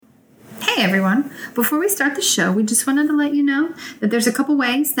everyone. Before we start the show, we just wanted to let you know that there's a couple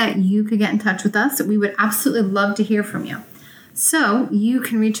ways that you could get in touch with us. We would absolutely love to hear from you. So you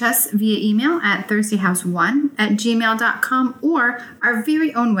can reach us via email at thursdayhouse1@gmail.com or our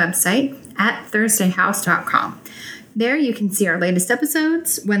very own website at thursdayhouse.com. There you can see our latest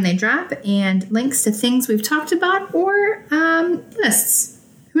episodes when they drop and links to things we've talked about or lists.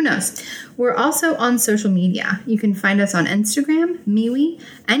 Who knows? We're also on social media. You can find us on Instagram, MeWe,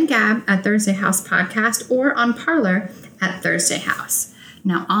 and Gab at Thursday House Podcast or on Parler at Thursday House.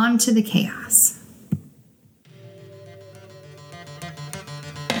 Now on to the chaos.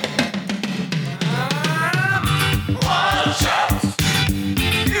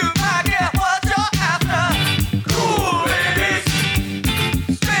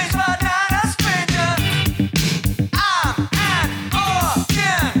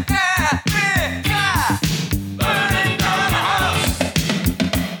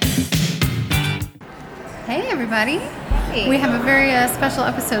 Everybody. Hey. We have a very special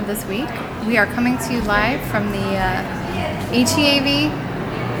episode this week. We are coming to you live from the HEAV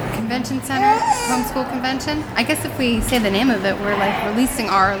Convention Center Homeschool Convention. I guess if we say the name of it, we're releasing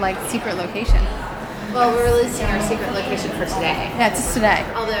our secret location. Well, we're releasing our secret location for today. Yeah, just today.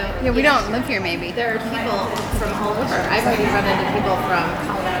 Although we don't live here. Maybe there are people from all over. I've already run into people from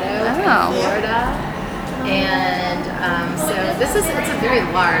Colorado, Florida. And so it's a very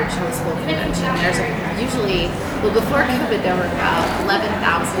large homeschool convention. There's before COVID, there were about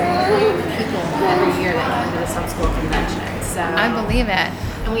 11,000 people every year that come to this homeschool convention. So I believe it.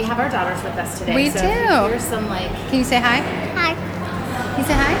 And we have our daughters with us today. We do. Here's some Can you say hi? Hi. Can you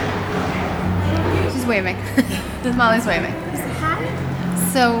say hi? She's waving. Molly's waving. Hi.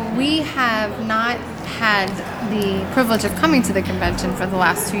 So we have not had the privilege of coming to the convention for the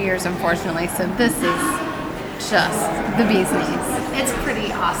last 2 years, unfortunately. So this is just the bee's knees. It's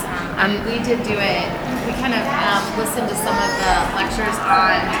pretty awesome. We did do it. We kind of listened to some of the lectures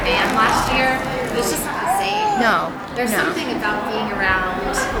on demand last year. It's just not the same. No. There's something about being around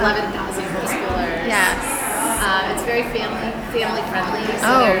 11,000 homeschoolers. Yes. It's very family friendly.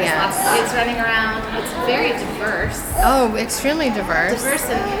 So there's lots of kids running around. It's very diverse. Oh, extremely diverse.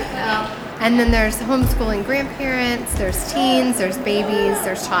 And then there's homeschooling grandparents, there's teens, there's babies,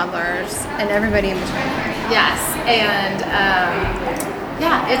 there's toddlers, and everybody in between. Yes, and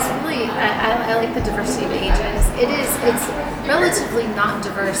it's really, I like the diversity of ages. It's relatively not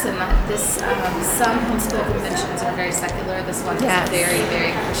diverse in that some homeschool conventions are very secular. This one is very,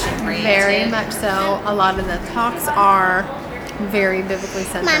 very Christian oriented. Very much so. A lot of the talks are very biblically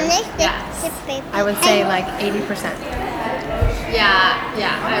centered. I would say 80%. Yeah,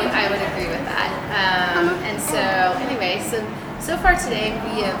 I would agree with that. And so, anyway, so far today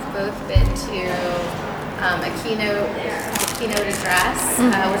we have both been to a keynote address,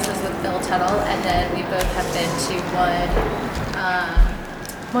 which was with Bill Tuttle, and then we both have been to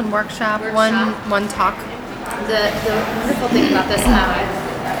one workshop, one talk. The wonderful thing about this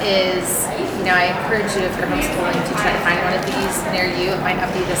is, I encourage you if you're homeschooling to try to find one of these near you. It might not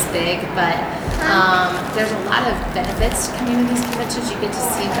be this big, but there's a lot of benefits to coming to these conventions. You get to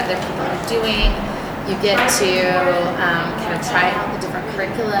see what other people are doing. You get to kind of try out the different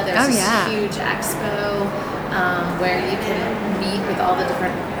curricula. There's this huge expo where you can meet with all the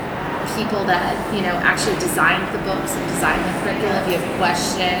different people that actually designed the books and designed the curriculum. If you have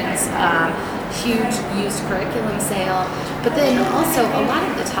questions, huge used curriculum sale. But then also a lot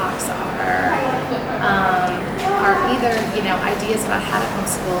of the talks are either ideas about how to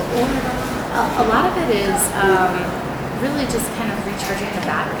homeschool, or a lot of it is really just kind of recharging the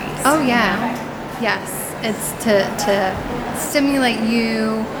batteries. Oh yeah, yes. It's to stimulate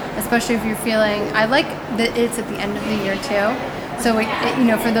you, especially if you're feeling. I like that it's at the end of the year too. So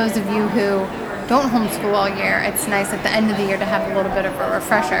for those of you who don't homeschool all year, it's nice at the end of the year to have a little bit of a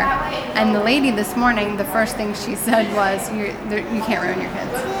refresher. And the lady this morning, the first thing she said was, you can't ruin your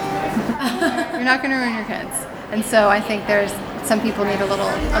kids. You're not going to ruin your kids. And so I think some people need a little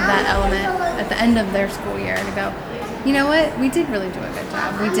of that element at the end of their school year to go, you know what, we did really do a good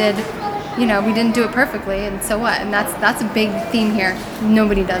job. We didn't do it perfectly, and so what? And that's a big theme here.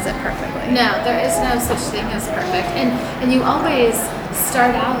 Nobody does it perfectly. No, there is no such thing as perfect. And you always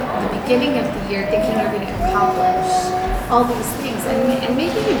start out at the beginning of the year thinking you're going to accomplish all these things, and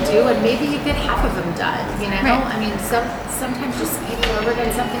maybe you do, and maybe you get half of them done. Right. I mean, sometimes just speeding over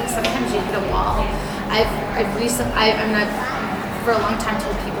doing something. Sometimes you hit a wall. I've for a long time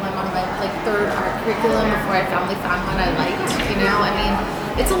told people I'm on my third art curriculum before I finally found one I liked.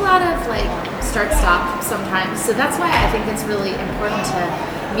 It's a lot of start stop sometimes. So that's why I think it's really important to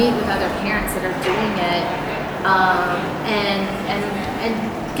meet with other parents that are doing it, and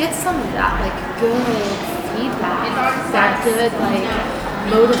get some of that like good feedback, that good like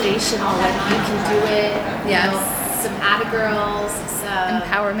motivational, like you can do it. Yes. You know, some Atta girls, some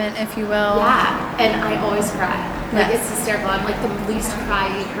Empowerment, if you will. yeah, and I always cry. Like Yes. it's hysterical. I'm like the least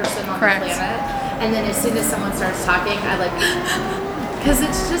cryy person on Correct. the planet. And then as soon as someone starts talking, I like because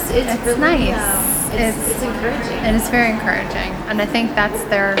it's It's really nice. it's encouraging. It is very encouraging, and I think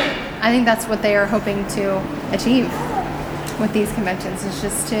that's what they are hoping to achieve with these conventions, is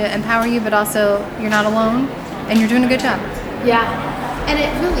just to empower you, but also you're not alone, and you're doing a good job. Yeah, and it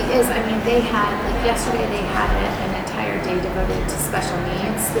really is. I mean, they had, like yesterday, they had an entire day devoted to special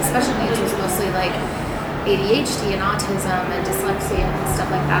needs. The special needs was mostly like ADHD and autism and dyslexia and stuff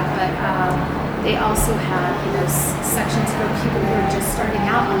like that, but they also had, you know, sections for people who are just starting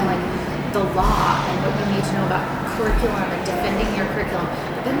out on like the law and what you need to know about curriculum and defending your curriculum.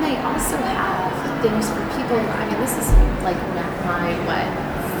 But then they also have things for people. I mean, this is like my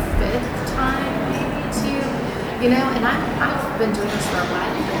fifth time maybe too. You know, and I've been doing this for a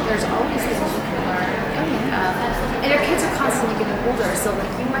while. There's always things you can learn. And your kids are constantly getting older, so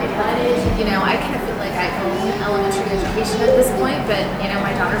like you might have, you know, I kind of feel like I own elementary education at this point, but you know, my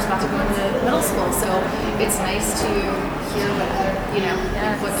daughter's about to go into middle school, so it's nice to hear what other, you know,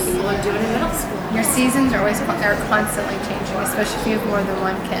 like what people are doing in middle school. Your seasons are constantly changing, especially if you have more than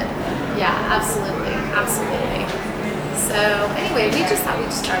one kid. Yeah, absolutely, absolutely. So anyway, we just thought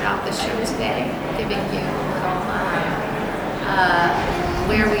we'd start off the show today, giving you a little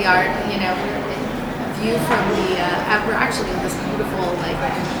where we are, you know, view from the we're actually in this beautiful like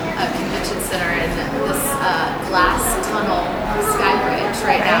convention center in this glass tunnel sky bridge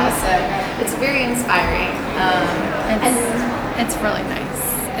right now, so it's very inspiring. It's really nice.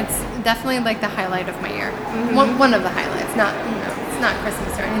 It's definitely like the highlight of my year. One of the highlights. Not, you know, it's not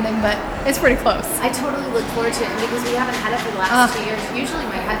Christmas or anything, but it's pretty close. I totally look forward to it because we haven't had it for the last 2 years. Usually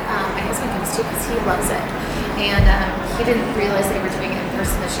my husband comes too because he loves it, and he didn't realize they were doing it in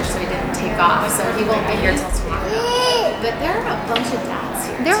person this year, so he didn't take off. So he won't be here till tomorrow. But there are a bunch of dads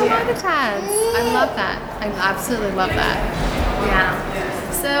here. There are too. a lot of dads. I love that. I absolutely love that. Yeah.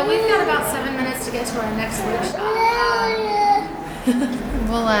 So we've got about 7 minutes to get to our next workshop.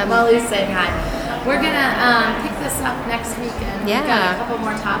 Well, Molly's saying hi. We're gonna pick this up next week, and we've got Yeah. a couple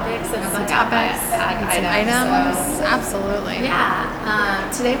more topics and some some topics, some items. So. Absolutely.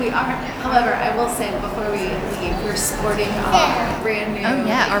 Yeah, today we are. However, I will say before we leave, we're sporting our brand new Oh,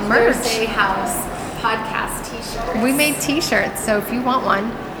 yeah, our merch. Thursday House podcast T-shirts. We made T-shirts, so if you want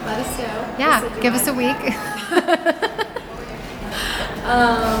one, Let us know. yeah, Yes, if you give us a want. week.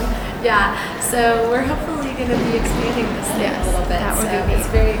 Yeah, so we're hopefully going to be expanding this thing Yes, a little bit. that would So be neat. it's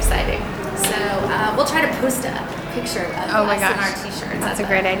very exciting. So we'll try to post a picture of Oh my us in gosh. our T-shirts. That's at a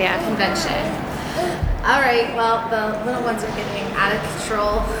great the idea. Convention. All right. Well, the little ones are getting out of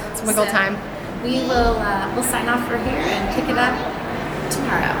control. It's wiggle time. We will we'll sign off for here and pick it up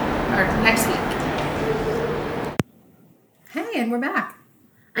tomorrow or next week. Hey, and we're back.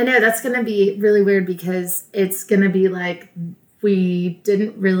 I know that's going to be really weird because it's going to be like we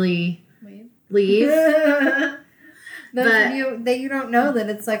didn't really leave. Those But- of you that you don't know that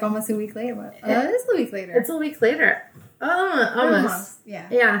it's like almost a week later. Well, it is a week later. It's a week later. Oh, almost. Yeah.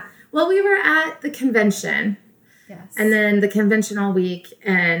 Yeah. Well, we were at the convention, Yes. and then the convention all week,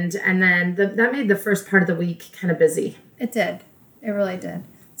 and then that made the first part of the week kind of busy. It did. It really did.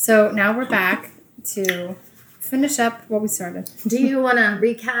 So now we're back to finish up what we started. Do you want to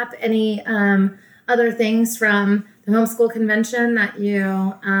recap any other things from the homeschool convention that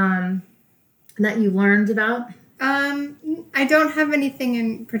you learned about? I don't have anything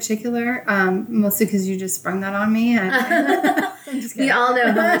in particular, mostly because you just sprung that on me. I'm just kidding. We all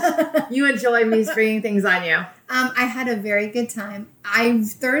know how much you enjoy me springing things on you. I had a very good time. I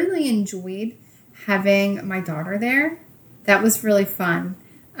thoroughly enjoyed having my daughter there. That was really fun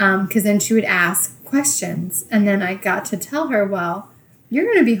because then she would ask questions, and then I got to tell her, well, you're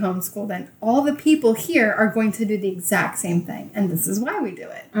going to be homeschooled, and all the people here are going to do the exact same thing, and this is why we do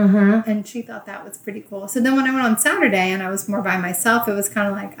it. Mm-hmm. And she thought that was pretty cool. So then when I went on Saturday and I was more by myself, it was kind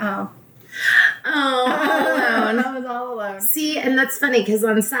of like, oh, Oh, all alone. I was all alone. See, and that's funny because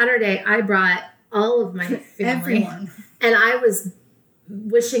on Saturday I brought all of my family. Everyone. And I was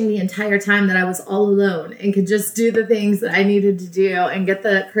wishing the entire time that I was all alone and could just do the things that I needed to do and get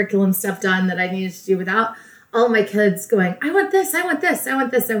the curriculum stuff done that I needed to do without all my kids going, I want this, I want this, I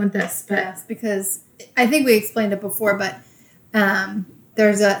want this, I want this. But Yes, because I think we explained it before, but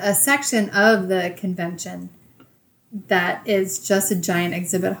there's a section of the convention that is just a giant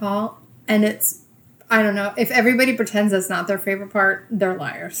exhibit hall. And it's, I don't know, if everybody pretends that's not their favorite part, they're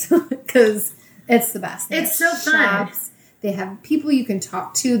liars. Because it's the best. They It's have so fun. shops, They have people you can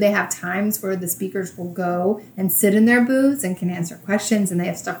talk to. They have times where the speakers will go and sit in their booths and can answer questions, and they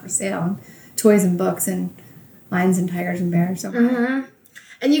have stuff for sale, and toys and books and lions and tigers and bears. So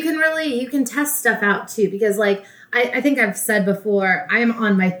And you can test stuff out too, because like, I think I've said before, I'm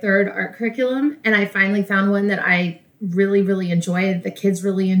on my 3rd art curriculum, and I finally found one that I really, really enjoyed. The kids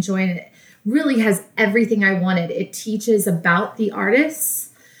really enjoyed it. It really has everything I wanted. It teaches about the artists,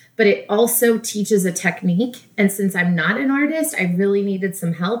 but it also teaches a technique. And since I'm not an artist, I really needed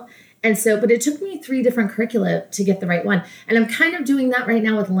some help. And so, but it took me 3 different curricula to get the right one. And I'm kind of doing that right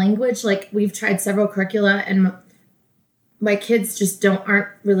now with language. Like, we've tried several curricula, and my kids just aren't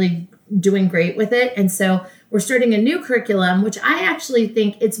really doing great with it. And so we're starting a new curriculum, which I actually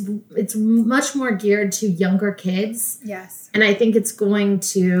think it's much more geared to younger kids. yes. And I think it's going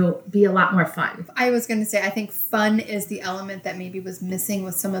to be a lot more fun. I was going to say, I think fun is the element that maybe was missing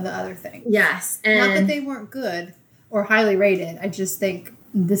with some of the other things. Yes. Not that And they weren't good or highly rated. I just think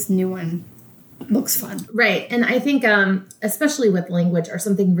this new one looks fun. right. And I think, especially with language or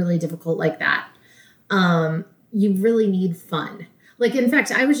something really difficult like that, you really need fun. Like, in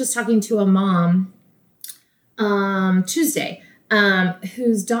fact, I was just talking to a mom Tuesday,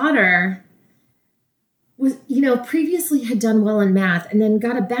 whose daughter was, previously had done well in math and then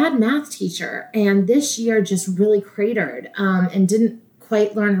got a bad math teacher. And this year just really cratered, and didn't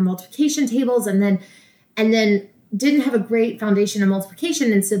quite learn her multiplication tables, and then didn't have a great foundation in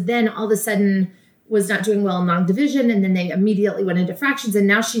multiplication. And so then all of a sudden was not doing well in long division. And then they immediately went into fractions. And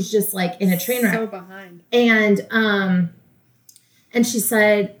now she's just like in a train wreck. So behind. And she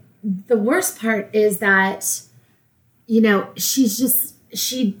said, the worst part is that, she's just,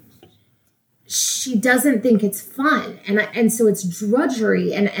 she doesn't think it's fun. And so it's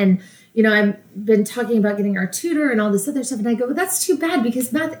drudgery. And I've been talking about getting our tutor and all this other stuff. And I go, well, that's too bad,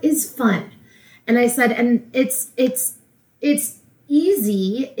 because math is fun. And I said, and it's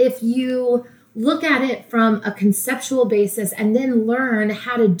easy if you look at it from a conceptual basis and then learn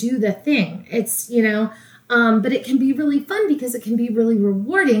how to do the thing. It's, but it can be really fun because it can be really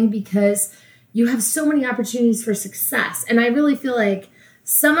rewarding, because you have so many opportunities for success. And I really feel like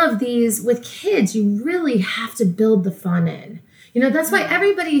some of these with kids, you really have to build the fun in. That's why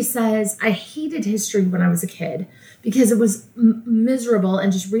everybody says, I hated history when I was a kid, because it was miserable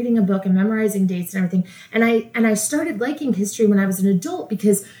and just reading a book and memorizing dates and everything. And I started liking history when I was an adult,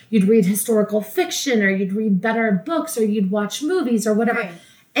 because you'd read historical fiction, or you'd read better books, or you'd watch movies or whatever. Right.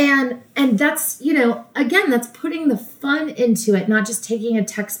 And that's, again, that's putting the fun into it, not just taking a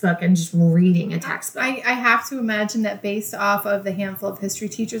textbook and just reading a textbook. I have to imagine that based off of the handful of history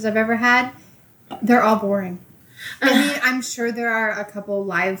teachers I've ever had, they're all boring. I mean, I'm sure there are a couple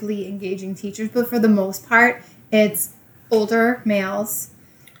lively, engaging teachers, but for the most part, it's older males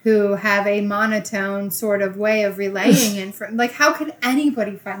who have a monotone sort of way of relaying information. Like, how could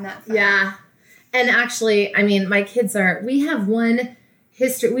anybody find that fun? Yeah. And actually, I mean, my kids we have one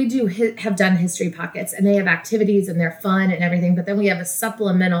history, have done history pockets, and they have activities and they're fun and everything. But then we have a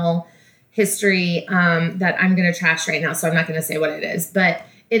supplemental history that I'm going to trash right now. So I'm not going to say what it is, but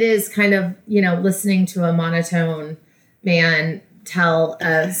it is kind of, listening to a monotone man tell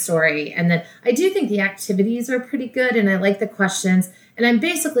a story. And then I do think the activities are pretty good, and I like the questions, and I'm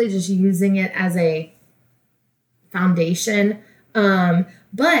basically just using it as a foundation. But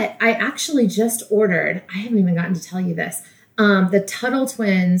I actually just ordered, I haven't even gotten to tell you this, the Tuttle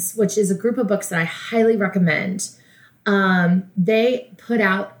Twins, which is a group of books that I highly recommend. They put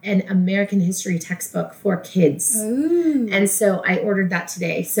out an American history textbook for kids. Ooh. And so I ordered that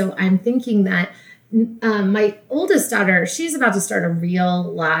today. So I'm thinking that my oldest daughter, she's about to start a real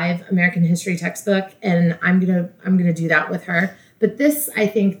live American history textbook, and I'm gonna do that with her. But this, I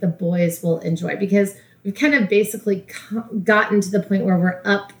think the boys will enjoy, because we've kind of basically gotten to the point where we're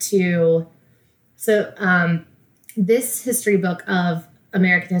up to, this history book of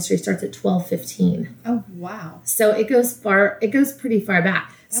American history starts at 12:15. Oh, wow. So it goes pretty far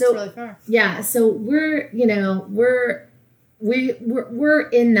back. That's really far. Yeah. So we're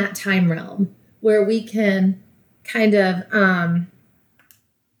in that time realm where we can kind of,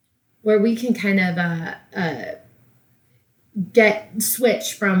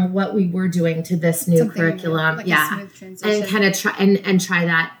 switch from what we were doing to this new curriculum. Like a smooth transition. And kind of try and try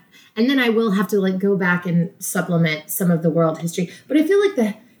that. And then I will have to go back and supplement some of the world history. But I feel like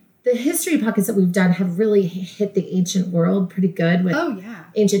the history pockets that we've done have really hit the ancient world pretty good with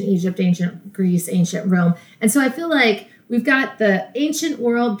ancient Egypt, ancient Greece, ancient Rome. And so I feel like we've got the ancient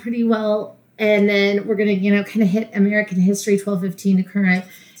world pretty well, and then we're going to, kind of hit American history 1215 to current.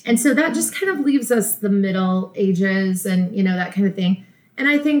 And so that just kind of leaves us the Middle Ages and, that kind of thing. And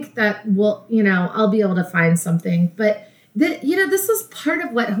I think that I'll be able to find something. But This is part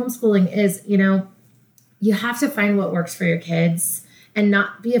of what homeschooling is. You have to find what works for your kids and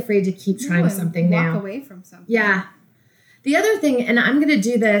not be afraid to keep trying something new. Walk away from something. Yeah. The other thing, and I'm going to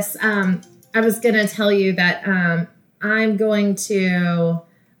do this, I was going to tell you that I'm going to,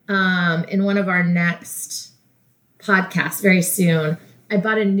 in one of our next podcasts very soon, I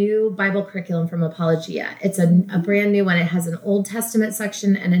bought a new Bible curriculum from Apologia. It's a brand new one. It has an Old Testament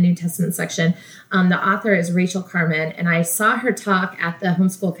section and a New Testament section. The author is Rachel Carmen, and I saw her talk at the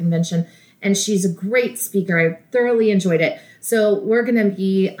homeschool convention, and she's a great speaker. I thoroughly enjoyed it. So we're going to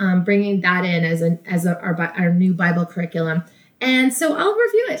be bringing that in as our new Bible curriculum. And so I'll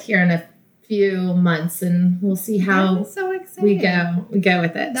review it here in a few months, and we'll see how so we go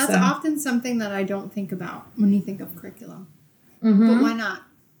with it. That's often something that I don't think about when you think of curriculum. Mm-hmm. But why not?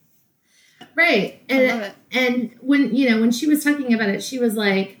 Right. I love it. And when she was talking about it, she was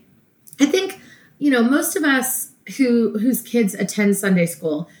like, I think, most of us whose kids attend Sunday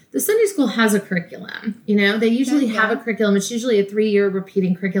school, the Sunday school has a curriculum. They usually have a curriculum. It's usually a 3-year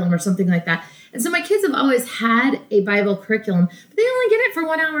repeating curriculum or something like that. And so my kids have always had a Bible curriculum, but they only get it for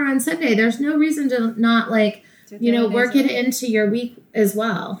 1 hour on Sunday. There's no reason to not work it into your week as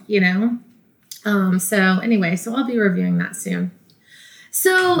well, So anyway, so I'll be reviewing that soon.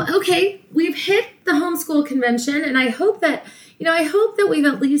 So, okay, we've hit the homeschool convention, and I hope that we've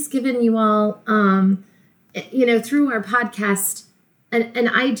at least given you all, through our podcast, an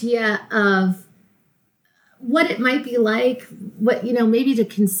idea of what it might be like, what, maybe to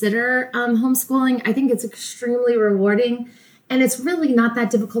consider homeschooling. I think it's extremely rewarding, and it's really not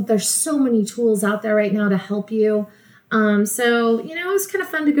that difficult. There's so many tools out there right now to help you. So, it was kind of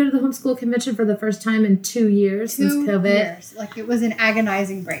fun to go to the homeschool convention for the first time in 2 years since COVID. 2 years. Like, it was an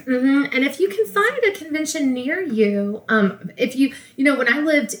agonizing break. Mm-hmm. And if you can find a convention near you, when I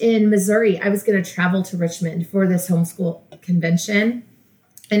lived in Missouri, I was going to travel to Richmond for this homeschool convention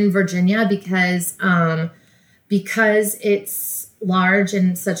in Virginia because it's large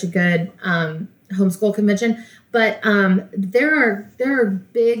and such a good homeschool convention. But there are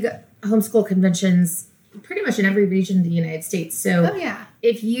big homeschool conventions pretty much in every region of the United States. So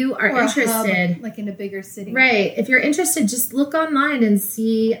if you are interested, like in a bigger city, right? If you're interested, just look online and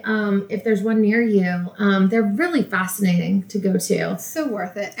see if there's one near you. They're really fascinating to go to. So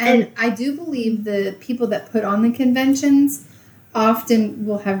worth it. And I do believe the people that put on the conventions often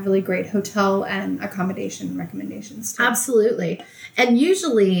will have really great hotel and accommodation recommendations too. Absolutely. And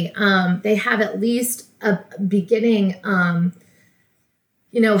usually they have at least a beginning,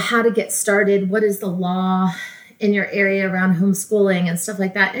 how to get started. What is the law in your area around homeschooling and stuff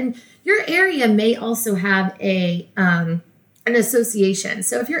like that? And your area may also have an association.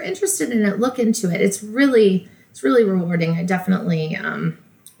 So if you're interested in it, look into it. It's really rewarding. I definitely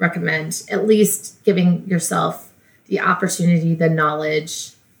recommend at least giving yourself the opportunity, the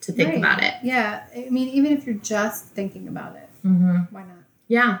knowledge to think about it. Yeah. I mean, even if you're just thinking about it, why not?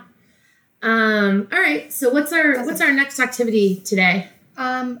 Yeah. All right. So what's our next activity today?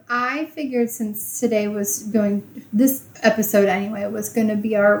 I figured since today this episode anyway, was going to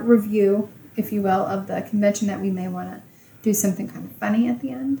be our review, if you will, of the convention, that we may want to do something kind of funny at the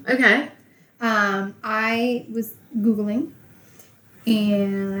end. Okay. I was Googling,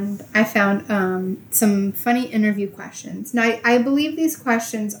 and I found some funny interview questions. Now, I believe these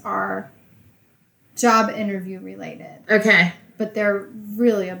questions are job interview related. Okay. But they're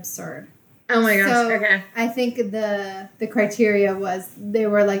really absurd. Oh my gosh, so okay. I think the criteria was, they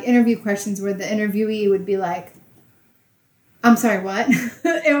were like interview questions where the interviewee would be like, I'm sorry, what?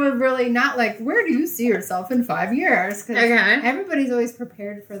 It was really not like, where do you see yourself in 5 years? Because everybody's always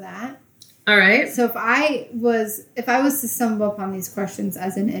prepared for that. All right. So if I was to stumble upon these questions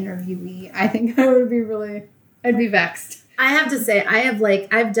as an interviewee, I think I'd be vexed. I have to say,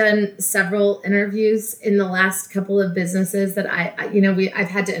 I've done several interviews in the last couple of businesses that I've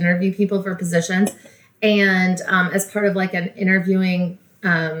had to interview people for positions, and as part of like an interviewing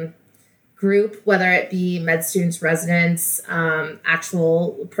group, whether it be med students, residents,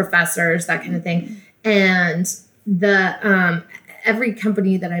 actual professors, that kind of thing, and the every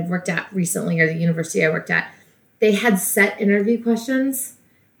company that I've worked at recently, or the university I worked at, they had set interview questions,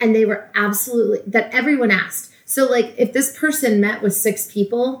 and they were that everyone asked. So, like, if this person met with 6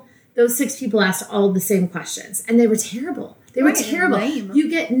 people, those 6 people asked all the same questions, and they were terrible. They were terrible. Lame.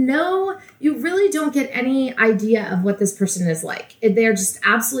 You really don't get any idea of what this person is like. They're just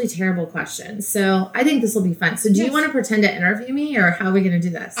absolutely terrible questions. So I think this will be fun. So do you want to pretend to interview me, or how are we going to do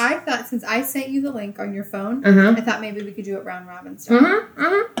this? I thought, since I sent you the link on your phone, I thought maybe we could do it round robin style.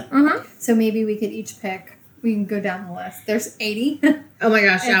 So maybe we could each pick We can go down the list. There's 80. Oh my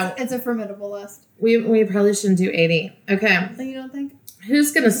gosh, yeah. It's a formidable list. We probably shouldn't do 80. Okay. So you don't think?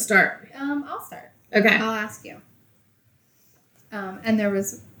 Who's going to start? I'll start. Okay. I'll ask you. And there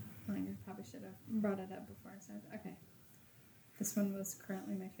was, I probably should have brought it up before I said, okay. This one was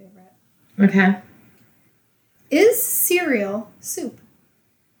currently my favorite. Okay. Is cereal soup?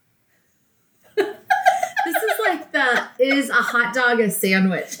 This is like is a hot dog a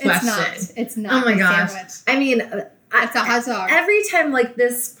sandwich question. It's not. Oh my a gosh. sandwich. I mean, It's a hot dog. Every time like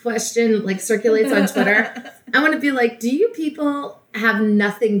this question like circulates on Twitter, I want to be like, do you people have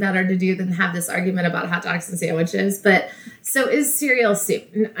nothing better to do than have this argument about hot dogs and sandwiches? But so is cereal soup?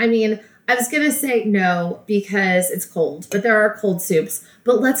 I mean, I was going to say no because it's cold, but there are cold soups.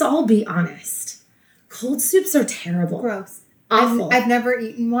 But let's all be honest. Cold soups are terrible. Gross. Awful. I've never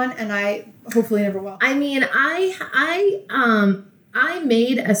eaten one, and I hopefully never will. I mean, I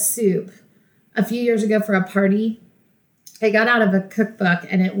made a soup a few years ago for a party. I got out of a cookbook,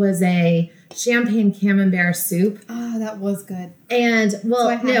 and it was a champagne camembert soup. Oh, that was good. And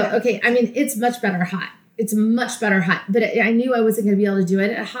it. I mean, it's much better hot. It's much better hot. But I knew I wasn't going to be able to do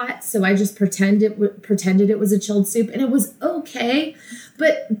it at hot, so I just pretended it was a chilled soup, and it was okay.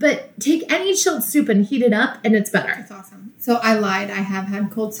 But take any chilled soup and heat it up, and it's better. That's awesome. So I lied. I have had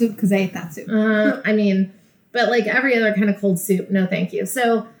cold soup because I ate that soup. I mean, but like every other kind of cold soup, no, thank you.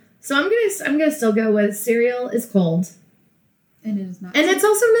 So I'm gonna still go with cereal is cold, and it is not. And it's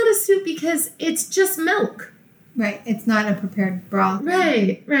also not a soup because it's just milk. Right. It's not a prepared broth.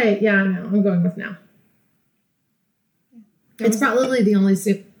 Right. Yeah, I know. I'm going with no. It's probably the only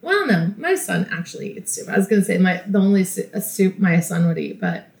soup. Well, no, my son actually eats soup. I was going to say the only soup my son would eat,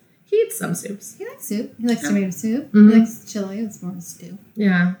 but he eats some soups. He likes soup. He likes tomato soup. Mm-hmm. He likes chili. It's more of a stew.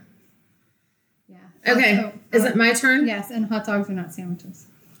 Yeah. Yeah. Okay. Is it my turn? Yes, and hot dogs are not sandwiches.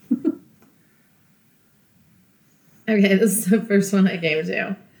 Okay, this is the first one I came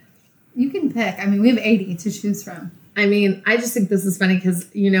to. You can pick. I mean, we have 80 to choose from. I mean, I just think this is funny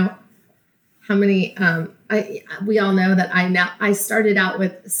because you know how many we all know that I started out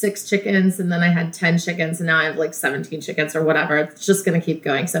with 6 chickens and then I had 10 chickens and now I have like 17 chickens or whatever. It's just going to keep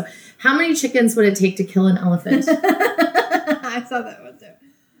going. So how many chickens would it take to kill an elephant? I saw that one too.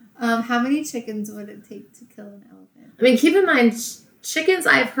 How many chickens would it take to kill an elephant? I mean, keep in mind, chickens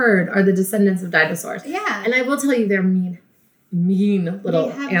I've heard are the descendants of dinosaurs. Yeah. And I will tell you, they're mean little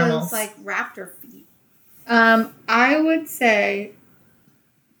they have animals. Those like raptor feet. I would say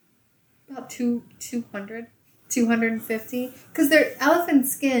about 200, 250. Because their elephant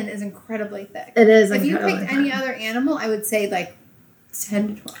skin is incredibly thick. It is. If you picked any other animal, I would say like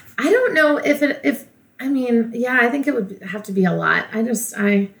 10 to 12. I don't know I think it would have to be a lot.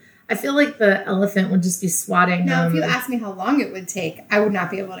 I feel like the elephant would just be swatting Now, them. if you asked me how long it would take, I would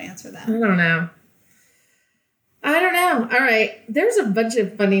not be able to answer that. I don't know. All right. There's a bunch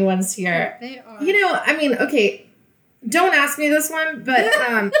of funny ones here. They are. You know, I mean, okay, don't ask me this one, but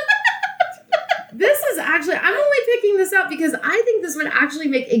this is actually, I'm only picking this up because I think this would actually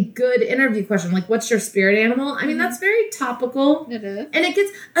make a good interview question. Like, what's your spirit animal? I mean, that's very topical. It is. And it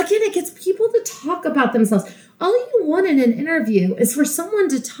gets people to talk about themselves. All you want in an interview is for someone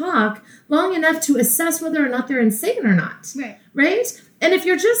to talk long enough to assess whether or not they're insane or not. Right. Right? And if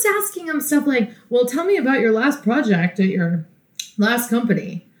you're just asking them stuff like, well, tell me about your last project at your last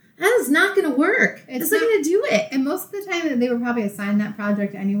company, that is not going to work. It's not going to do it. And most of the time, they were probably assigned that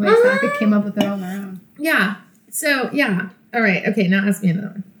project anyway, so they came up with it on their own. Yeah. So, yeah. All right. Okay, now ask me another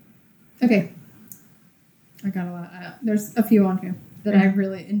one. Okay. I got a lot. There's a few on here that I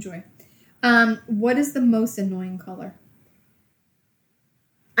really enjoy. What is the most annoying color?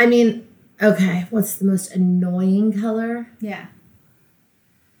 I mean, okay, what's the most annoying color? Yeah.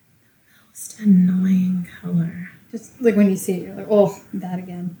 Most annoying color. Just like when you see it, you're like, oh, that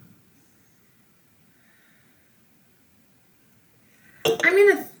again. I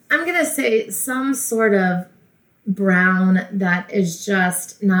mean, I'm going to say some sort of brown that is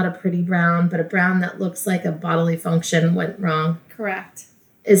just not a pretty brown, but a brown that looks like a bodily function went wrong. Correct.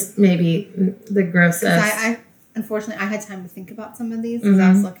 Is maybe the grossest. I unfortunately, I had time to think about some of these as I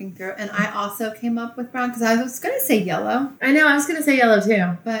was looking through. And I also came up with brown because I was going to say yellow. I know, I was going to say yellow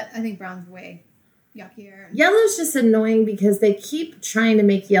too. But I think brown's way yuckier. Yellow's just annoying because they keep trying to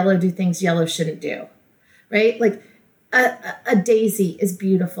make yellow do things yellow shouldn't do. Right? Like a daisy is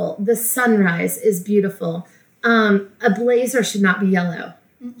beautiful. The sunrise is beautiful. A blazer should not be yellow.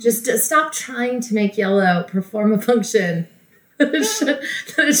 Just stop trying to make yellow perform a function that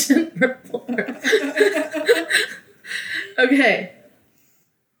it shouldn't perform. Okay.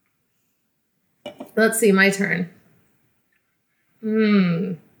 Let's see, my turn.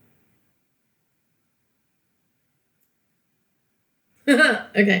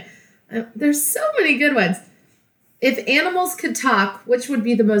 Okay. There's so many good ones. If animals could talk, which would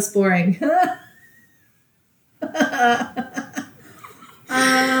be the most boring?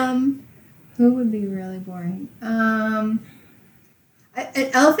 Who would be really boring? An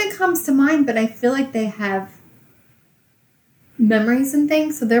elephant comes to mind, but I feel like they have memories and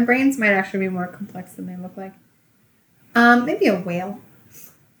things, so their brains might actually be more complex than they look like. Maybe a whale.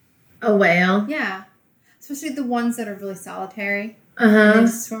 A whale? Yeah. Especially the ones that are really solitary. Uh-huh. And they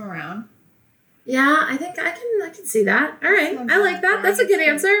just swim around. Yeah, I think I can see that. All right. I like that. That's a good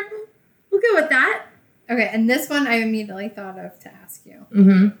answer. We'll go with that. Okay, and this one I immediately thought of to ask you.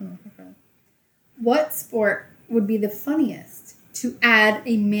 Mm-hmm. What sport would be the funniest to add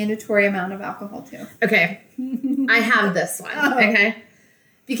a mandatory amount of alcohol to? Okay. I have this one. Oh. Okay.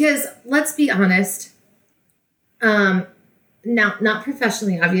 Because let's be honest. Now, not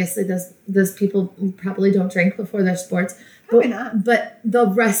professionally, obviously, those people probably don't drink before their sports. Probably not. But the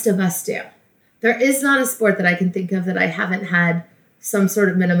rest of us do. There is not a sport that I can think of that I haven't had some sort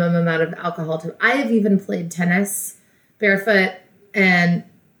of minimum amount of alcohol to. I have even played tennis barefoot and,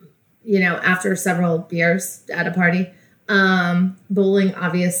 after several beers at a party. Bowling,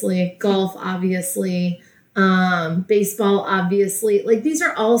 obviously. Golf, obviously. Baseball, obviously. Like, these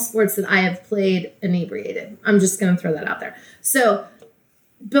are all sports that I have played inebriated. I'm just going to throw that out there. So,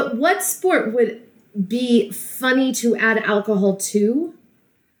 but what sport would be funny to add alcohol to?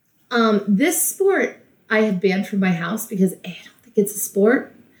 This sport I have banned from my house because A, I don't think it's a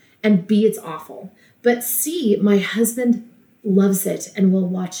sport, and B, it's awful. But C, my husband loves it and will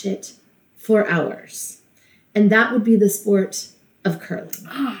watch it for hours. And that would be the sport of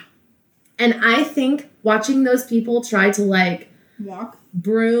curling. And I think watching those people try to walk,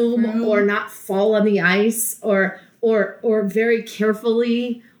 broom or not fall on the ice or very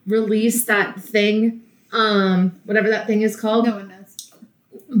carefully release that thing, whatever that thing is called. No one knows.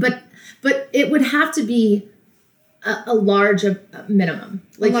 But it would have to be a large minimum.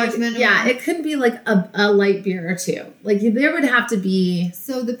 A large minimum? Yeah, it couldn't be like a light beer or two. Like there would have to be.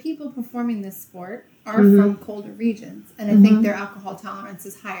 So the people performing this sport are from colder regions, and I think their alcohol tolerance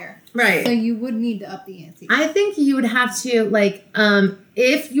is higher. Right. So you would need to up the ante. I think you would have to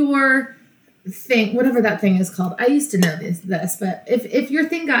if your thing, whatever that thing is called. I used to know this, but if your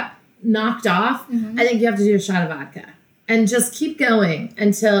thing got knocked off, I think you have to do a shot of vodka. And just keep going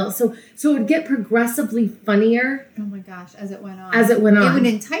until so it would get progressively funnier. Oh my gosh, as it went on. It would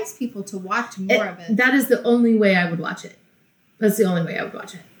entice people to watch more of it. That is the only way I would watch it. That's the only way I would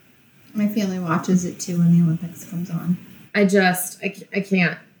watch it. My family watches it too when the Olympics comes on. I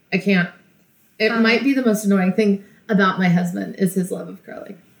can't. It might be the most annoying thing about my husband is his love of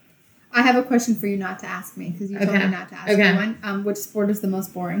curling. I have a question for you not to ask me because you told me not to ask me one. Which sport is the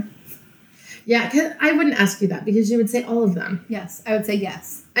most boring? Yeah, 'cause I wouldn't ask you that because you would say all of them. Yes, I would say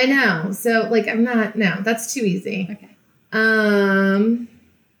yes. I know. So, I'm not. No, that's too easy. Okay. Oh,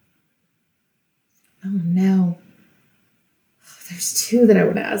 no. There's two that I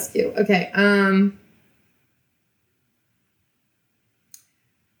would ask you. Okay.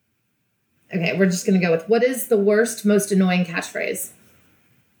 Okay, we're just going to go with what is the worst, most annoying catchphrase?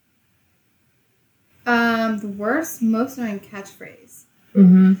 The worst, most annoying catchphrase.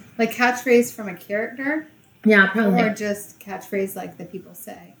 Mm-hmm. Like catchphrase from a character? Yeah, probably. Or just catchphrase like that people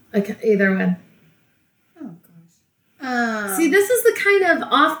say? Either one. Oh, gosh. See, this is the kind of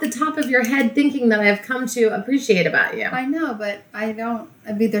off the top of your head thinking that I've come to appreciate about you. I know, but I don't.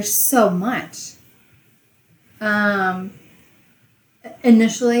 I mean, there's so much.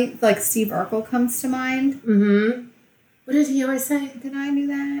 Initially, Steve Urkel comes to mind. Mm-hmm. What did he always say? Did I do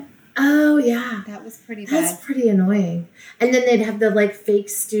that? Oh, yeah. That was pretty bad. That's pretty annoying. And then they'd have the fake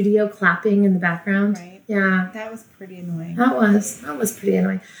studio clapping in the background. Right. Yeah. That was pretty annoying. That was pretty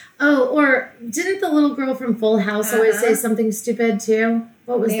annoying. Oh, or didn't the little girl from Full House always say something stupid too?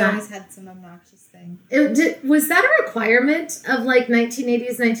 What was that? They always had some obnoxious thing. Was that a requirement of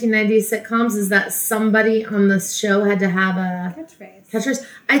 1980s, 1990s sitcoms? Is that somebody on the show had to have a catchphrase?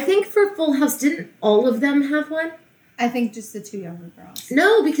 I think for Full House, didn't all of them have one? I think just the two younger girls.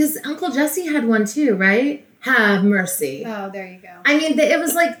 No, because Uncle Jesse had one too, right? Have mercy. Oh, there you go. I mean, it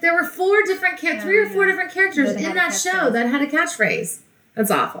was there were three or four different characters in that show that had a catchphrase. That's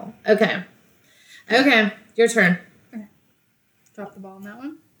awful. Okay, your turn. Okay. Drop the ball on that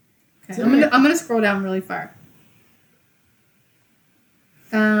one. Okay, I'm gonna scroll down really far.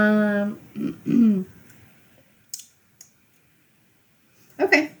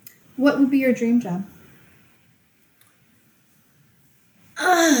 Okay, what would be your dream job?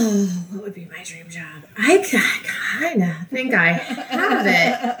 Oh, what would be my dream job? I kind of think I have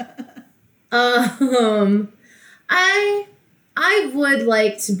it. I would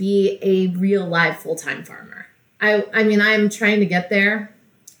like to be a real live full-time farmer. I mean, I'm trying to get there,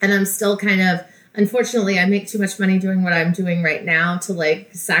 and I'm still kind of, unfortunately, I make too much money doing what I'm doing right now to like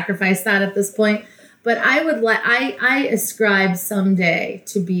sacrifice that at this point. But I ascribe someday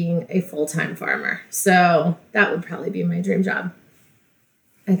to being a full-time farmer. So that would probably be my dream job,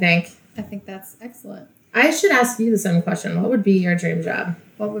 I think. I think that's excellent. I should ask you the same question. What would be your dream job?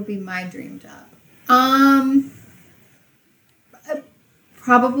 What would be my dream job?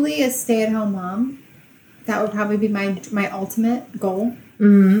 Probably a stay-at-home mom. That would probably be my ultimate goal.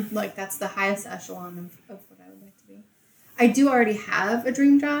 Mm-hmm. Like, that's the highest echelon of what I would like to be. I do already have a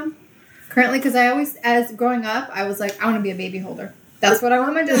dream job currently, because I always, as growing up, I was like, I want to be a baby holder. That's what I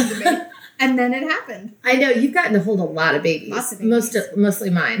want my job to be. And then it happened. I know you've gotten to hold a lot of babies. Lots of babies. Mostly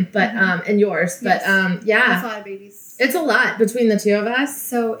mine, but and yours. Yes. But yeah, That's a lot of babies. it's a lot between the two of us.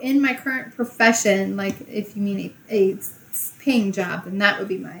 So in my current profession, like if you mean a paying job, then that would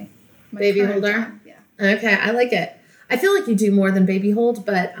be my Baby current holder? job. Yeah. Okay, I like it. I feel like you do more than baby hold,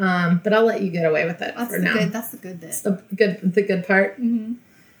 but I'll let you get away with it That's for the now. good. That's the good bit. It's the good part. Mm-hmm.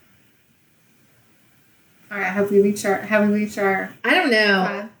 All right. Have we reached our? I don't know.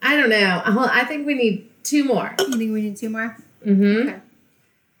 Five. I don't know. I think we need 2 more. You think we need 2 more? Mm-hmm. Okay.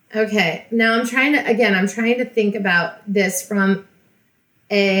 Okay. Now I'm trying to think about this from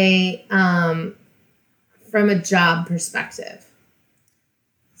a job perspective.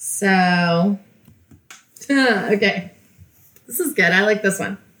 So, okay. This is good. I like this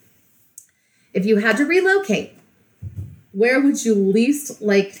one. If you had to relocate, where would you least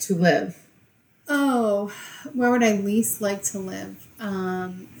like to live? Oh, where would I least like to live?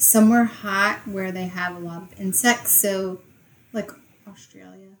 Somewhere hot where they have a lot of insects. So, like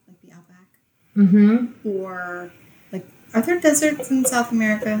Australia, like the outback. Mm-hmm. Or, like, are there deserts in South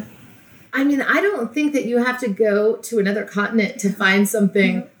America? I mean, I don't think that you have to go to another continent to find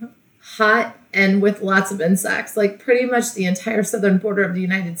something hot and with lots of insects. Like, pretty much the entire southern border of the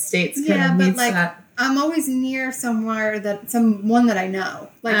United States kind of meets that. I'm always near someone that I know.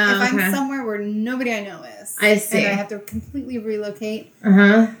 Like, if okay. I'm somewhere where nobody I know is. I see. And I have to completely relocate.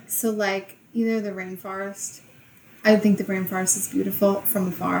 Uh-huh. So, like, either the rainforest. I think the rainforest is beautiful from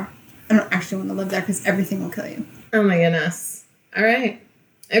afar. I don't actually want to live there because everything will kill you. Oh, my goodness. All right.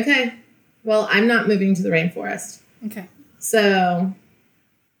 Okay. Well, I'm not moving to the rainforest. Okay. So,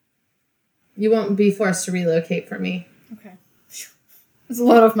 you won't be forced to relocate for me. Okay. It's a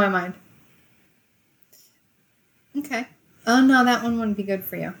lot off my mind. Okay. Oh, no, that one wouldn't be good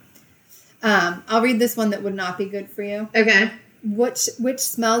for you. I'll read this one that would not be good for you. Okay. Which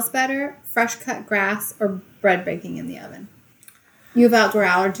smells better, fresh cut grass or bread baking in the oven? You have outdoor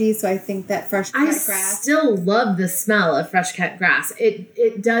allergies, so I think that fresh cut grass. I still love the smell of fresh cut grass.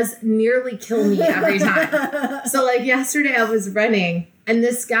 It does nearly kill me every time. So, like, yesterday I was running, and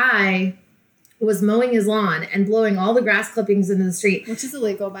this guy was mowing his lawn and blowing all the grass clippings into the street. Which is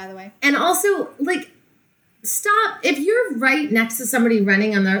illegal, by the way. And also, like, stop. If you're right next to somebody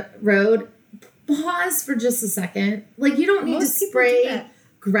running on the road, pause for just a second. Like, you don't need Most to people do spray that.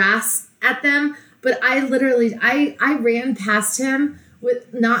 grass at them. But I literally, I ran past him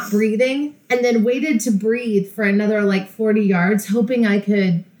with not breathing and then waited to breathe for another, like, 40 yards, hoping I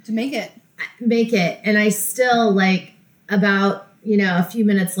could To make it. make it. And I still, like, about, a few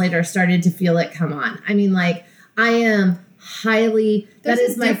minutes later started to feel it come on. I mean, like, I am highly, There's that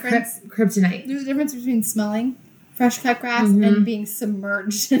a is my difference. kryptonite. There's a difference between smelling fresh cut grass and being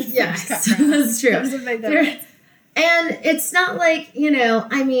submerged in fresh cut Yes, grass. that's true. There's a big difference. And it's not like,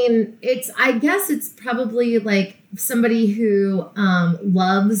 I mean, I guess it's probably like somebody who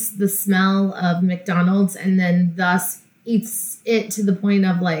loves the smell of McDonald's and then thus eats it to the point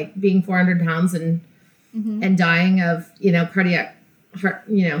of, like, being 400 pounds and dying of, cardiac heart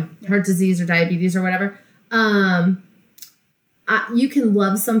disease or diabetes or whatever. You can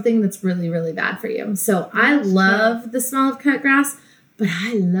love something that's really, really bad for you. So I love the smell of cut grass, but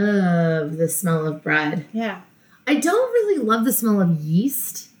I love the smell of bread. Yeah. I don't really love the smell of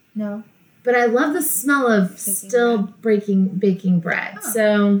yeast, No. but I love the smell of baking bread. Huh.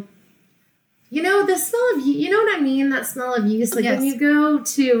 So, the smell of, what I mean? That smell of yeast, like when Yes. you go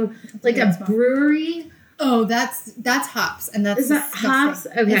to like good a smell. brewery. Oh, that's hops, and that's Is that disgusting. hops?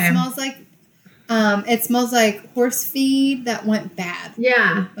 Okay. It smells like horse feed that went bad,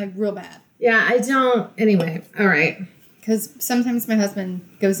 Yeah. like real bad. Yeah, I don't. Anyway, all right. Because sometimes my husband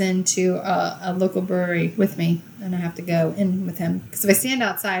goes into a local brewery with me, and I have to go in with him. Because if I stand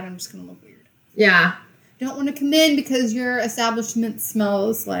outside, I'm just going to look weird. Yeah. Don't want to come in because your establishment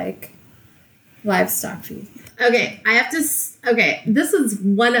smells like livestock feed. Okay, I have to. Okay, this is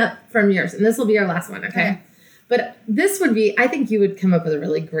one up from yours, and this will be our last one. Okay, But this would be, I think you would come up with a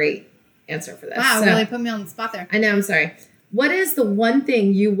really great answer for this. Wow, So, really put me on the spot there. I know, I'm sorry. What is the one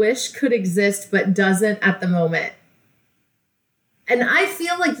thing you wish could exist but doesn't at the moment? And I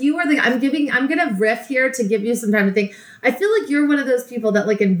feel like you are I'm going to riff here to give you some time to think. I feel like you're one of those people that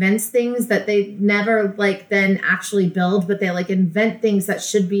like invents things that they never like then actually build, but they like invent things that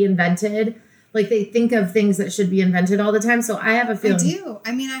should be invented. Like they think of things that should be invented all the time. So I have a feeling. I do.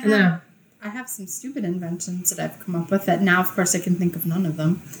 I mean, I have some stupid inventions that I've come up with that now, of course, I can think of none of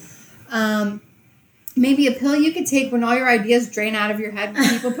them. Maybe a pill you could take when all your ideas drain out of your head when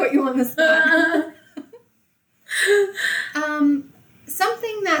people put you on the spot.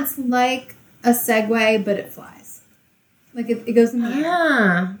 Something that's like a Segway, but it flies. Like it goes in the air.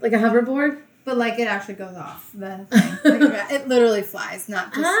 Yeah, like a hoverboard? But like it actually goes off the thing. Like, it literally flies,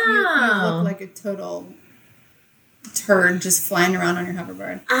 not just you look like a total turd just flying around on your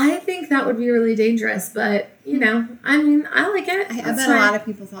hoverboard. I think that would be really dangerous, but you know, I mean, I like it. I bet a lot of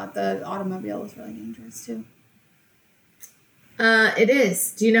people thought the automobile was really dangerous too. It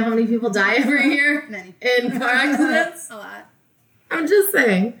is. Do you know how many people die every year? Many. In car accidents? A lot. I'm just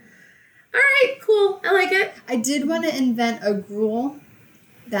saying. All right, cool. I like it. I did want to invent a gruel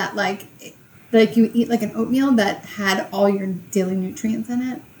that like you eat like an oatmeal that had all your daily nutrients in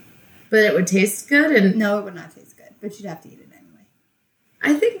it. But it would taste good, and No, it would not taste good, but you'd have to eat it anyway.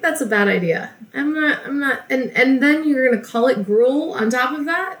 I think that's a bad idea. I'm not and then you're gonna call it gruel on top of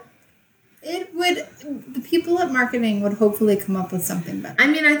that? The people at marketing would hopefully come up with something better. I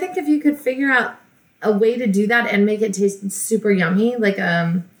mean, I think if you could figure out a way to do that and make it taste super yummy, like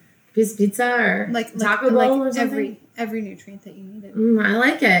piece of pizza or like taco bowl or every something. nutrient that you needed. I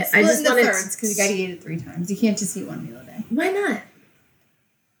like it. I just want wanted thirds because you got to eat it 3 times. You can't just eat one meal a day. Why not?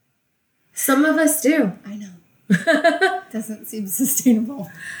 Some of us do. I know. Doesn't seem sustainable.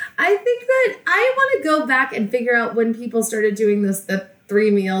 I think that I want to go back and figure out when people started doing the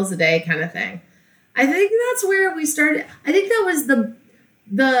 3 meals a day kind of thing. I think that's where we started. I think that was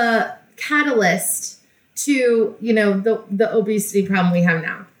the catalyst to, you know, the obesity problem we have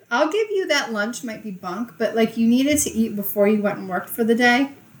now. I'll give you that lunch might be bunk, but like you needed to eat before you went and worked for the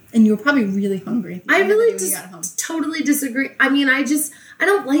day, and you were probably really hungry. I really just totally disagree. I mean, I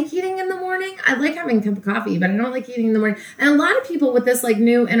don't like eating in the morning. I like having a cup of coffee, but I don't like eating in the morning. And a lot of people with this like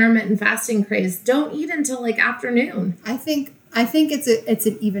new intermittent fasting craze don't eat until like afternoon. I think it's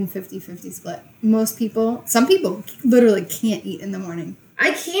an even 50-50 split. Some people literally can't eat in the morning.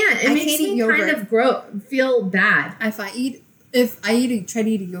 I can't. It makes me kind of feel bad. If I try to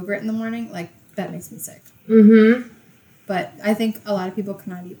eat a yogurt in the morning, like that makes me sick. Mm-hmm. But I think a lot of people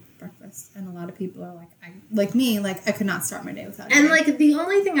cannot eat breakfast, and a lot of people are like me, I could not start my day without. And like the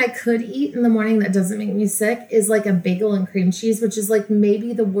only thing I could eat in the morning that doesn't make me sick is like a bagel and cream cheese, which is like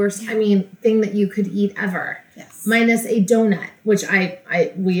maybe the worst. I mean, thing that you could eat ever. Yes. Minus a donut, which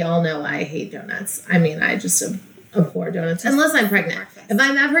we all know I hate donuts. I mean, I just abhor donuts unless I'm pregnant. Breakfast. If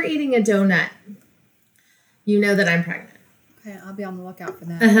I'm ever eating a donut, you know that I'm pregnant. Okay, I'll be on the lookout for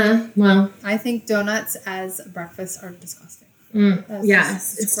that. Well, I think donuts as breakfast are disgusting.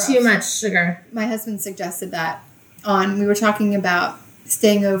 Yes, it's gross. too much sugar. My husband suggested that we were talking about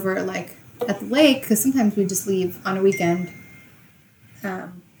staying over like at the lake, because sometimes we just leave on a weekend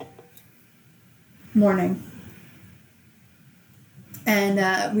morning.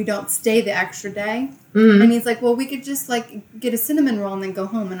 And we don't stay the extra day. Mm-hmm. And he's like, well, we could just like get a cinnamon roll and then go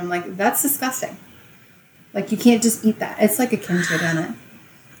home. And I'm like, that's disgusting. Like, you can't just eat that. It's like a to a donut.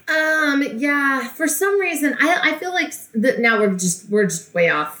 Yeah. For some reason, I feel like now we're just way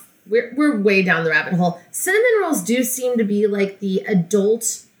off. We're way down the rabbit hole. Cinnamon rolls do seem to be like the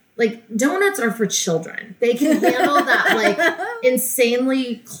adult. Like, donuts are for children. They can handle that like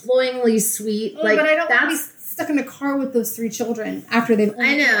insanely cloyingly sweet. Like, but I don't want to be stuck in a car with those 3 children after they've.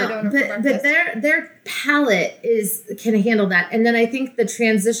 I know, but their palate can handle that. And then I think the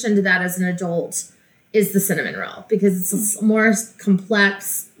transition to that as an adult is the cinnamon roll, because it's more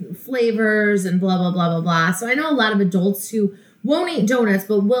complex flavors and blah, blah, blah, blah, blah. So I know a lot of adults who won't eat donuts,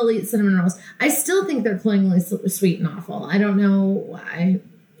 but will eat cinnamon rolls. I still think they're cloyingly sweet and awful. I don't know why.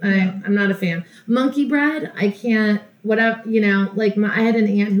 I'm not a fan. Monkey bread, I can't, whatever, you know, like I had an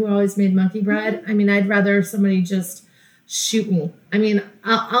aunt who always made monkey bread. I mean, I'd rather somebody just shoot me. I mean,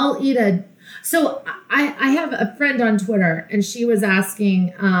 I'll eat so I have a friend on Twitter, and she was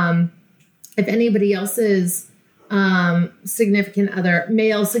asking, if anybody else's significant other,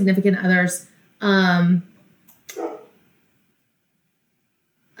 male significant others,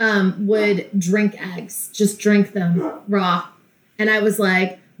 would drink eggs, just drink them raw. And I was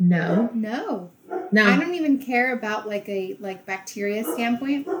like, no. I don't even care about like a bacteria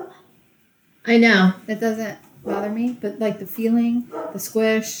standpoint. I know. That doesn't. bother me, but like the feeling, the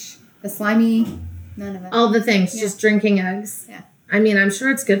squish, the slimy, none of it. All the things, Yeah. just drinking eggs. Yeah. I mean, I'm sure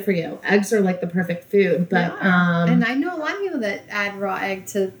it's good for you. Eggs are like the perfect food, but And I know a lot of people that add raw egg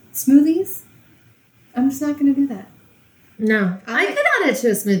to smoothies. I'm just not going to do that. no. I could add it to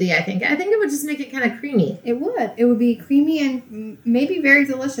a smoothie, I think. I think it would just make it kind of creamy. It would. It would be creamy and maybe very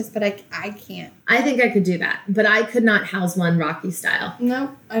delicious, but I can't. I think I could do that, but I could not house one Rocky style.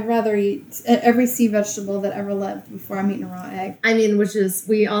 No, I'd rather eat every sea vegetable that ever lived before I'm eating a raw egg. I mean, which is,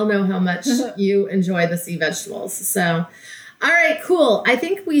 we all know how much you enjoy the sea vegetables. So, all right, cool. I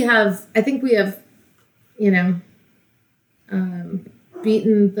think we have,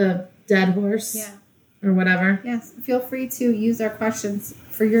 beaten the dead horse. Yeah. Or whatever. Yes. Feel free to use our questions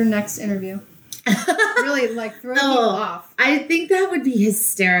for your next interview. Really, like, throw people off. I think that would be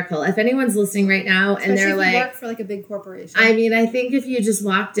hysterical if anyone's listening right now and Especially they're if you like, work for like a big corporation. I mean, I think if you just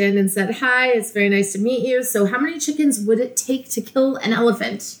walked in and said, hi, it's very nice to meet you. So how many chickens would it take to kill an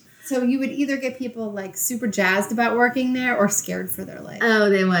elephant? So you would either get people like super jazzed about working there or scared for their life. Oh,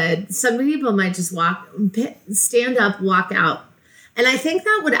 they would. Some people might just stand up, walk out. And I think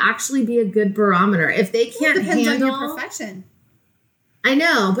that would actually be a good barometer. If they can't It depends handle... on your profession. I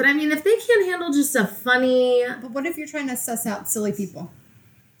know, but I mean, if they can't handle just a funny... But what if you're trying to suss out silly people?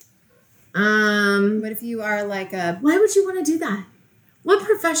 What if you are like a... Why would you want to do that? What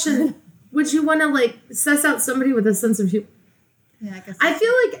profession would you want to like suss out somebody with a sense of humor? Yeah, I guess. I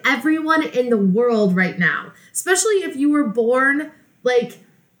feel like everyone in the world right now, especially if you were born like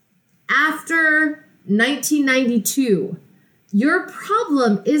after 1992, your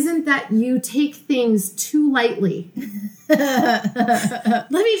problem isn't that you take things too lightly.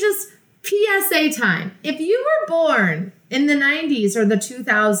 Let me just PSA time. If you were born in the 90s or the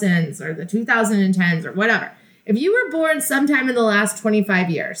 2000s or the 2010s or whatever, if you were born sometime in the last 25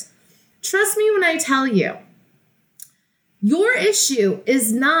 years, trust me when I tell you, your issue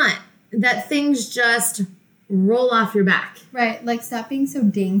is not that things just roll off your back. Right, like stop being so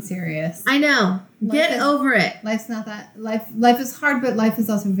dang serious. I know. Get over it. Life's not that. Life is hard, but life is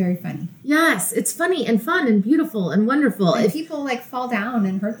also very funny. Yes, it's funny and fun and beautiful and wonderful. And people like fall down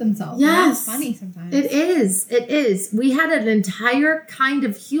and hurt themselves. Yes. It's funny sometimes. It is. It is. We had an entire kind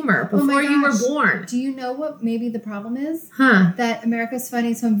of humor before you were born. Do you know what maybe the problem is? Huh. That America's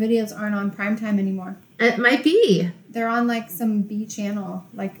Funniest Home Videos aren't on primetime anymore. It might be. They're on like some B channel.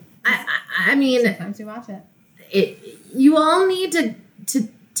 Like I mean, sometimes we watch it. You all need to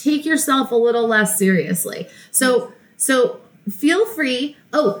take yourself a little less seriously. So feel free.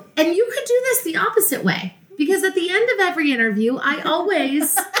 Oh, and you could do this the opposite way, because at the end of every interview, I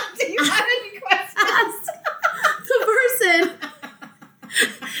always Do you have any questions? ask the person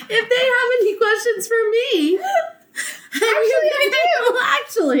if they have any questions for me.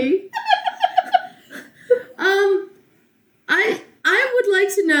 Actually, I would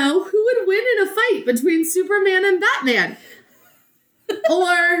like to know who would win in a fight between Superman and Batman. Or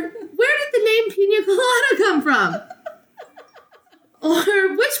where did the name Pina Colada come from?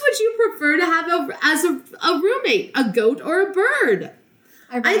 Or which would you prefer to have as a roommate, a goat or a bird?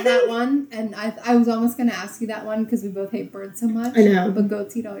 I read that one, and I was almost going to ask you that one because we both hate birds so much. I know. But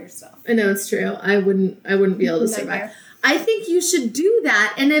goats eat all your stuff. I know, it's true. I wouldn't be able to survive. Nightmare. I think you should do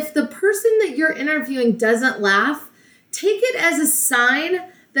that. And if the person that you're interviewing doesn't laugh, take it as a sign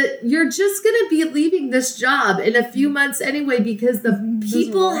that you're just going to be leaving this job in a few months anyway, because the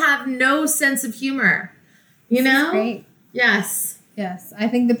people have no sense of humor. You know? Great. Yes. Yes. I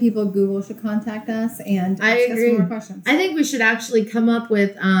think the people at Google should contact us and ask us agree. more questions. I think we should actually come up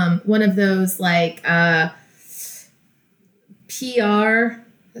with one of those like PR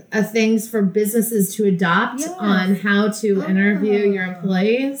things for businesses to adopt on how to interview your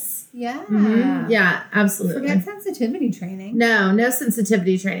employees. Yeah. Mm-hmm. Yeah, absolutely. Forget sensitivity training. No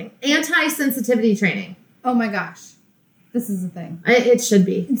sensitivity training. Anti-sensitivity training. Oh my gosh. This is a thing. It should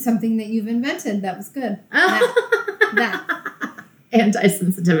be. It's something that you've invented. That was good. That.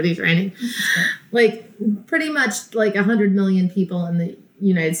 Anti-sensitivity training. Like pretty much like 100 million people in the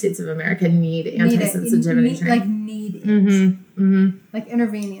United States of America need anti-sensitivity training. Like need it. Mm-hmm. Mm-hmm. Like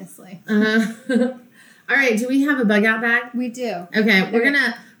intravenously. Uh-huh. All right. Do we have a bug out bag? We do. Okay. We're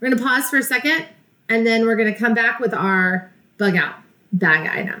gonna pause for a second, and then we're gonna come back with our bug out bag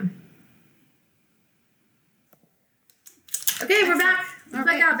item. Okay, we're back. Bug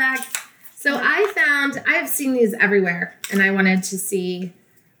out bag. So I've seen these everywhere, and I wanted to see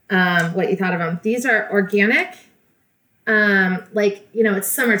what you thought of them. These are organic. It's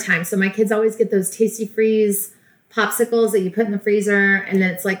summertime, so my kids always get those Tasty Freeze popsicles that you put in the freezer, and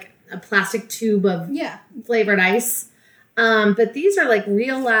then it's like a plastic tube of flavored ice. But these are like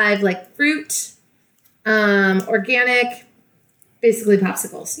real live, like fruit, Organic, basically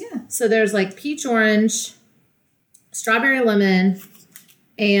popsicles. Yeah. So there's like peach orange, strawberry lemon,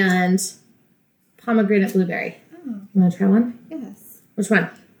 and pomegranate blueberry. Oh, You want to try one? yes. Which one?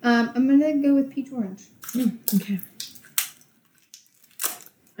 I'm gonna go with peach orange. Okay.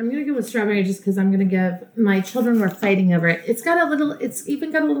 I'm gonna go with strawberry just because I'm gonna give my children were fighting over it. It's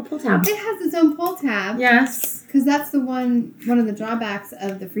even got a little pull tab. It has its own pull tab. Yes. Because that's one of the drawbacks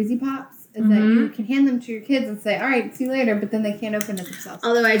of the Freezy Pops is that you can hand them to your kids and say, all right, see you later, but then they can't open it themselves.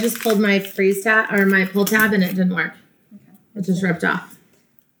 Although I just pulled my freeze tab or my pull tab and it didn't work. Okay. It just ripped off.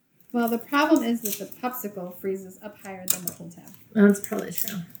 Well, the problem is that the popsicle freezes up higher than the pull tab. That's probably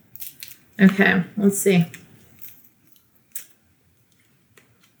true. Okay, let's see.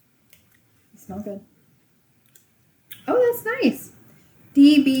 They smell good. Oh, that's nice.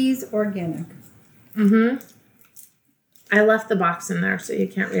 DB's Organic. I left the box in there so you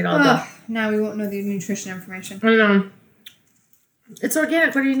can't read all Now we won't know the nutrition information. I know. It's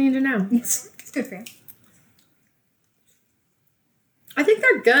organic. What do you need to know? It's good for you. I think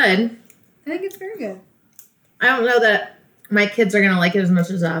they're good. I think it's very good. I don't know that my kids are going to like it as much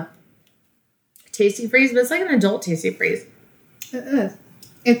as a Tasty Freeze, but it's like an adult Tasty Freeze. It is.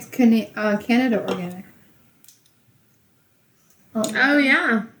 It's Canada Organic. Oh,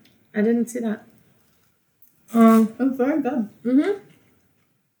 yeah. I didn't see that. It's very good.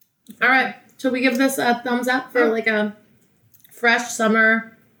 All right. Shall we give this a thumbs up for like a fresh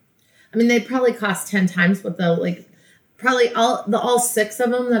summer? I mean, they probably cost 10 times what the probably all 6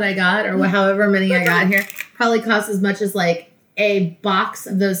 of them that I got or however many I got here probably cost as much as like a box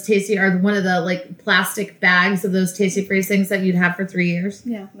of those Tasty or one of the like plastic bags of those Tasty Freeze things that you'd have for 3 years.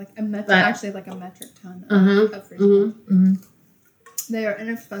 Yeah, like a metric ton of Freeze Pops. They are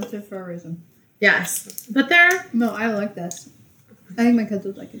inexpensive for a reason. Yes, but No, I like this. I think my kids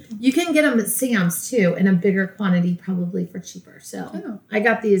would like it too. you can get them at Sam's too in a bigger quantity, probably for cheaper. So I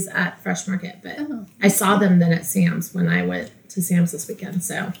got these at Fresh Market, but I saw them then at Sam's when I went to Sam's this weekend.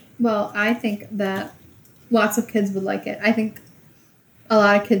 So Well, I think that lots of kids would like it. I think a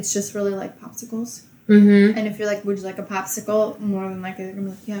lot of kids just really like popsicles. And if you're like, would you like a popsicle? More than likely, they're going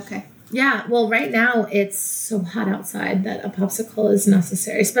to be like, yeah, okay. yeah, well, right now it's so hot outside that a popsicle is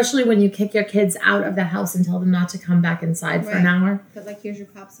necessary, especially when you kick your kids out of the house and tell them not to come back inside for an hour. But like, here's your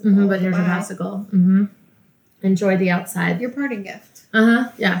popsicle. But here's your popsicle. Enjoy the outside. Your parting gift.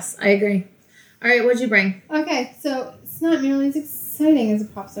 Yes, I agree. All right, what'd you bring? Okay, so it's not nearly as exciting as a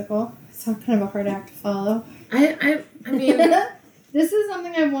popsicle. It's kind of a hard act to follow. I mean, This is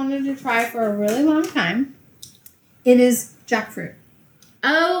something I wanted to try for a really long time. It is jackfruit.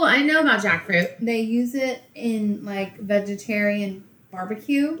 oh, I know about jackfruit. They use it in like vegetarian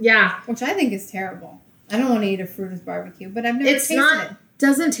barbecue, Yeah, which I think is terrible. I don't want to eat a fruit as barbecue, but I've never tasted it.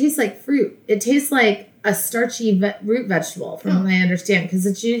 Doesn't taste like fruit. It tastes like a starchy root vegetable, from what I understand, because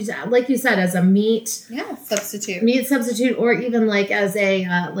it's used, like you said, as a meat substitute, or even like as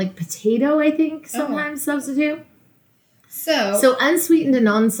a like potato. I think sometimes substitute. So unsweetened and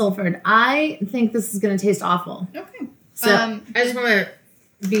unsulfured. I think this is going to taste awful. Okay. So I just want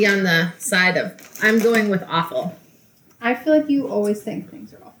to be on the side of I'm going with awful. I feel like you always think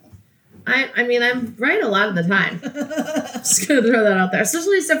things are awful. I mean, I'm right a lot of the time. Just going to throw that out there,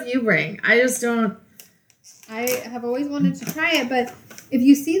 especially stuff you bring. I just don't. I have always wanted to try it, but if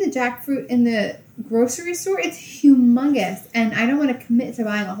you see the jackfruit in the grocery store, it's humongous, and I don't want to commit to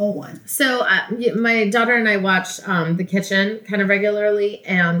buying a whole one. So my daughter and I watch The Kitchen kind of regularly,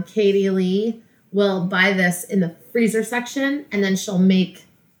 and Katie Lee will buy this in the freezer section, and then she'll make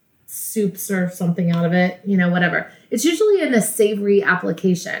soups or something out of it, whatever. It's usually in a savory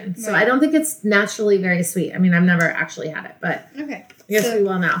application, so I don't think it's naturally very sweet. I mean, I've never actually had it, but okay. I guess we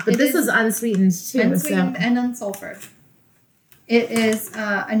will now. But this is unsweetened too. Unsweetened and unsulfured. It is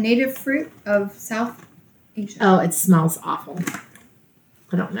a native fruit of South Asia. Oh, it smells awful.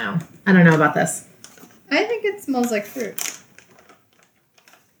 I don't know about this. I think it smells like fruit.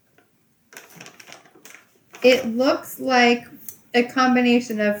 It looks like a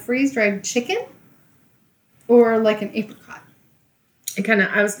combination of freeze-dried chicken or like an apricot.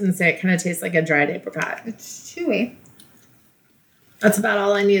 I was going to say it kind of tastes like a dried apricot. It's chewy. That's about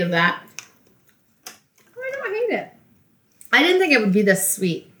all I need of that. I don't hate it. I didn't think it would be this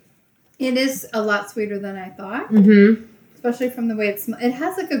sweet. It is a lot sweeter than I thought. Especially from the way it smells. It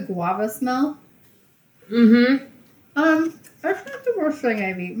has like a guava smell. That's not the worst thing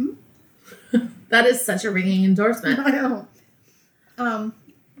I've eaten. That is such a ringing endorsement. I know. I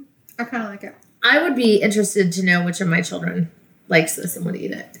kind of like it. I would be interested to know which of my children likes this and would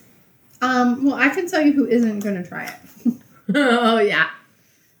eat it. Well, I can tell you who isn't going to try it. Oh, yeah.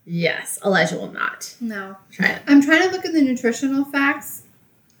 Yes, Elijah will not. No. Try it. I'm trying to look at the nutrition facts.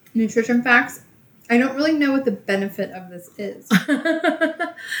 I don't really know what the benefit of this is.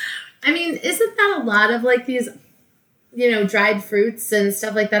 I mean, isn't that a lot of like these, dried fruits and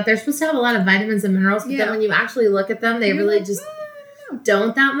stuff like that? They're supposed to have a lot of vitamins and minerals, but then when you actually look at them, they really just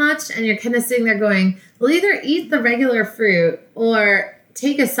don't that much. And you're kind of sitting there going, well, either eat the regular fruit or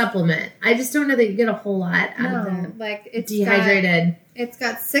take a supplement. I just don't know that you get a whole lot out of the it's dehydrated. It's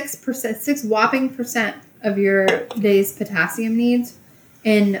got 6 whopping percent of your day's potassium needs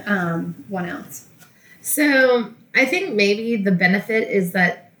in 1 ounce. So I think maybe the benefit is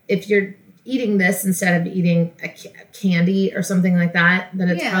that if you're eating this instead of eating a candy or something like that, then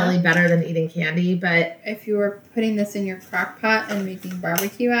it's probably better than eating candy. But if you were putting this in your crock pot and making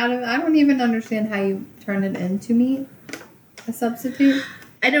barbecue out of it, I don't even understand how you turn it into meat, a substitute.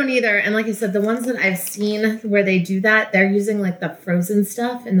 I don't either. And like I said, the ones that I've seen where they do that, they're using like the frozen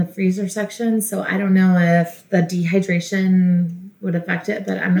stuff in the freezer section. So I don't know if the dehydration would affect it,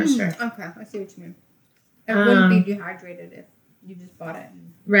 but I'm not sure. Okay, I see what you mean. It wouldn't be dehydrated if you just bought it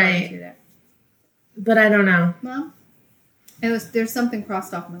and barbecued it. But I don't know. Well, there's something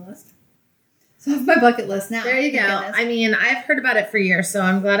crossed off my list. So off my bucket list now. There you go. Goodness. I mean, I've heard about it for years, so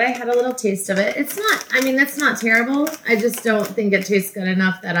I'm glad I had a little taste of it. It's not terrible. I just don't think it tastes good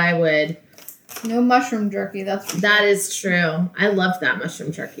enough that I would. No mushroom jerky, that's for sure. That is true. I loved that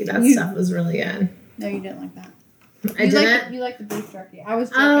mushroom jerky. That stuff was really good. No, you didn't like that. I didn't? You like the beef jerky. I was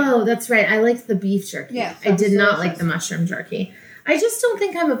joking. Oh, that's right. I liked the beef jerky. Yeah, I did not delicious. like the mushroom jerky. I just don't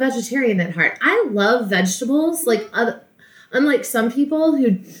think I'm a vegetarian at heart. I love vegetables. Unlike some people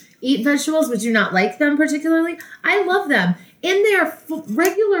who eat vegetables but do not like them particularly, I love them in their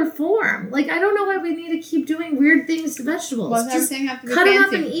regular form. I don't know why we need to keep doing weird things to vegetables. Well, just everything have to be cut them up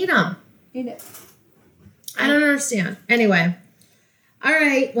fancy. and eat them. Eat it. I don't understand. Anyway. All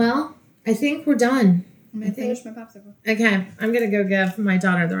right. Well, I think we're done. I'm going to finish my popsicle. Okay, I'm gonna go give my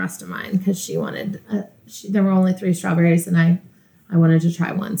daughter the rest of mine because she wanted. There were only 3 strawberries, and I wanted to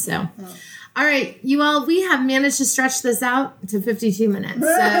try one. So, All right, you all, we have managed to stretch this out to 52 minutes.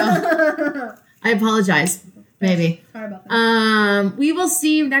 So I apologize, maybe. Sorry about that. We will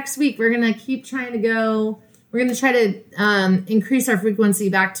see you next week. We're gonna keep trying to go. We're gonna try to increase our frequency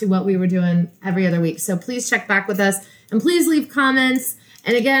back to what we were doing every other week. So please check back with us, and please leave comments.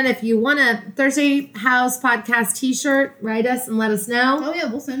 And again, if you want a Thursday House podcast t-shirt, write us and let us know. Oh, yeah,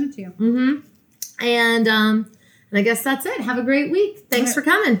 we'll send it to you. Mm-hmm. And I guess that's it. Have a great week. Thanks for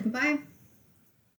coming. Bye.